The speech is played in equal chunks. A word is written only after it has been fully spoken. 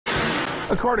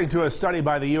According to a study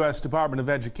by the U.S. Department of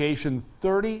Education,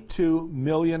 32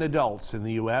 million adults in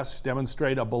the U.S.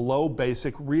 demonstrate a below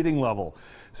basic reading level.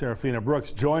 Serafina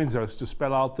Brooks joins us to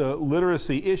spell out the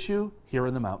literacy issue here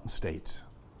in the Mountain States.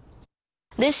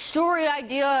 This story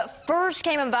idea first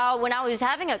came about when I was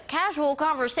having a casual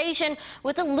conversation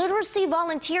with a literacy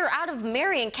volunteer out of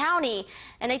Marion County,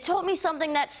 and they told me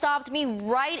something that stopped me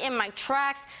right in my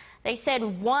tracks. They said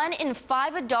 1 in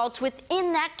 5 adults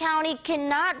within that county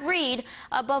cannot read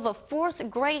above a 4th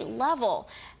grade level.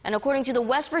 And according to the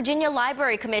West Virginia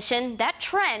Library Commission, that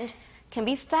trend can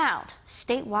be found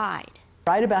statewide.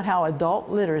 Write about how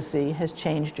adult literacy has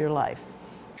changed your life.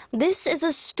 This is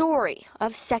a story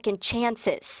of second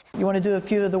chances. You want to do a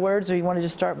few of the words, or you want to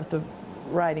just start with the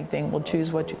writing thing? We'll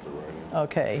choose what you...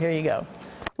 Okay, here you go.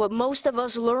 What most of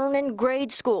us learn in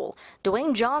grade school,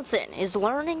 Dwayne Johnson is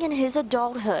learning in his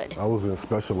adulthood. I was in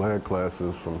special ed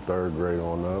classes from 3rd grade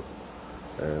on up,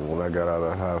 and when I got out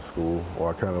of high school, well,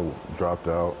 I kind of dropped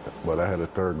out, but I had a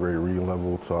 3rd grade reading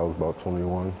level, so I was about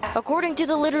 21. According to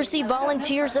the literacy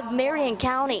volunteers of Marion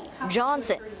County,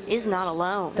 Johnson is not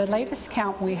alone. The latest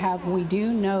count we have, we do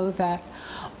know that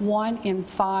 1 in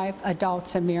 5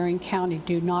 adults in Marion County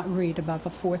do not read above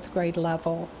a 4th grade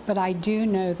level. But I do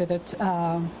know that it's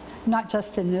not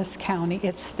just in this county,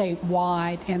 it's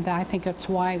statewide, and I think that's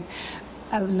why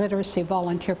literacy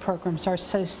volunteer programs are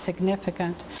so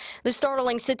significant. The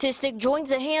startling statistic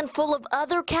joins a handful of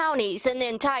other counties in the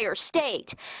entire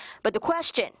state. But the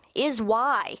question is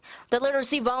why? The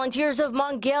literacy volunteers of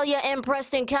Mongalia and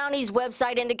Preston County's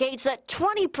website indicates that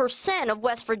 20% of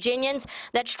West Virginians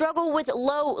that struggle with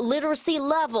low literacy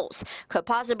levels could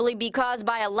possibly be caused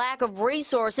by a lack of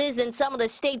resources in some of the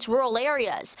state's rural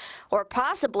areas, or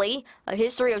possibly a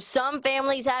history of some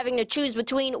families having to choose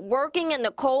between working in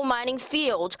the coal mining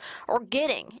field or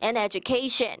getting an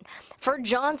education. For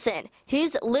Johnson,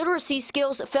 his literacy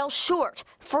skills fell short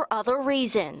for other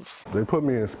reasons. They put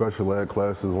me in special ed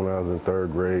classes when I was in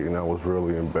 3rd grade, and I was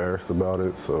really embarrassed about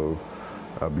it, so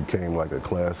I became like a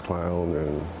class clown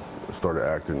and started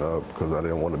acting up because I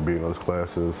didn't want to be in those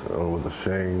classes. It was a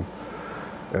shame,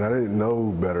 and I didn't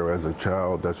know better as a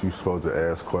child that you're supposed to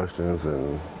ask questions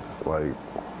and like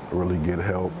really get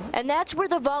help. And that's where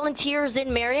the volunteers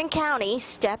in Marion County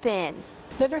step in.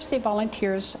 Literacy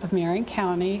Volunteers of Marion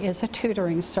County is a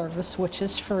tutoring service which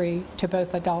is free to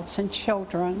both adults and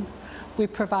children. We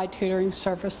provide tutoring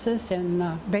services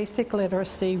in basic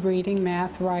literacy, reading,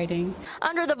 math, writing.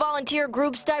 Under the volunteer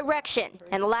group's direction,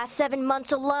 in the last 7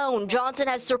 months alone, Johnson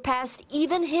has surpassed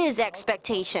even his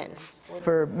expectations.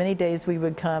 For many days we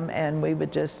would come and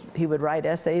he would write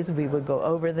essays, we would go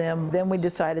over them. Then we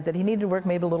decided that he needed to work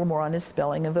maybe a little more on his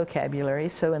spelling and vocabulary.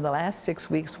 So in the last 6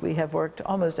 weeks we have worked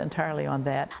almost entirely on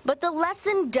that. But the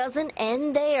lesson doesn't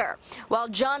end there. While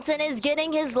Johnson is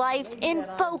getting his life in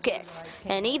focus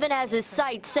and even has his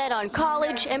sights set on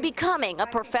college and becoming a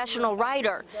professional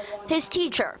writer, his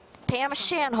teacher, Pam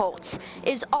Shanholtz,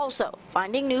 is also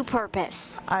finding new purpose.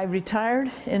 I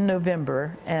retired in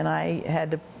November, and I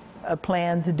had a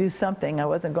plan to do something. I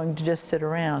wasn't going to just sit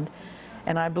around.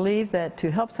 And I believe that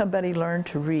to help somebody learn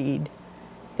to read,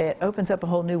 it opens up a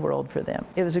whole new world for them.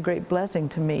 It was a great blessing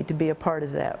to me to be a part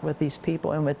of that with these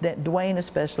people, and with Dwayne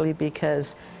especially,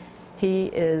 because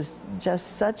he is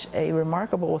just such a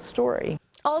remarkable story.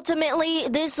 Ultimately,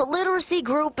 this literacy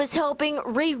group is helping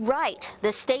rewrite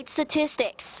the state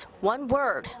statistics, 1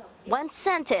 word, 1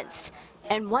 sentence,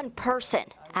 and 1 person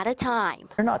at a time.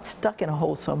 They're not stuck in a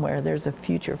hole somewhere. There's a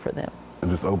future for them. It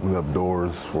just opened up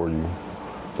doors for you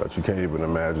that you can't even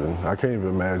imagine. I can't even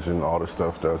imagine all the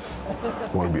stuff that's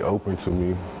going to be open to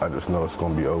me. I just know it's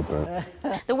going to be open.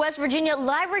 The West Virginia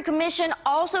Library Commission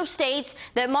also states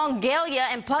that Mongalia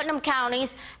and Putnam counties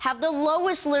have the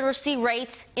lowest literacy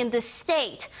rates in the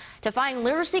state. To find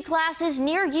literacy classes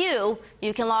near you,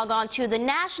 you can log on to the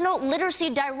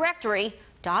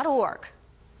nationalliteracydirectory.org.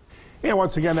 And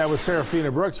once again, that was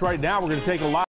Serafina Brooks. Right now, we're going to take a live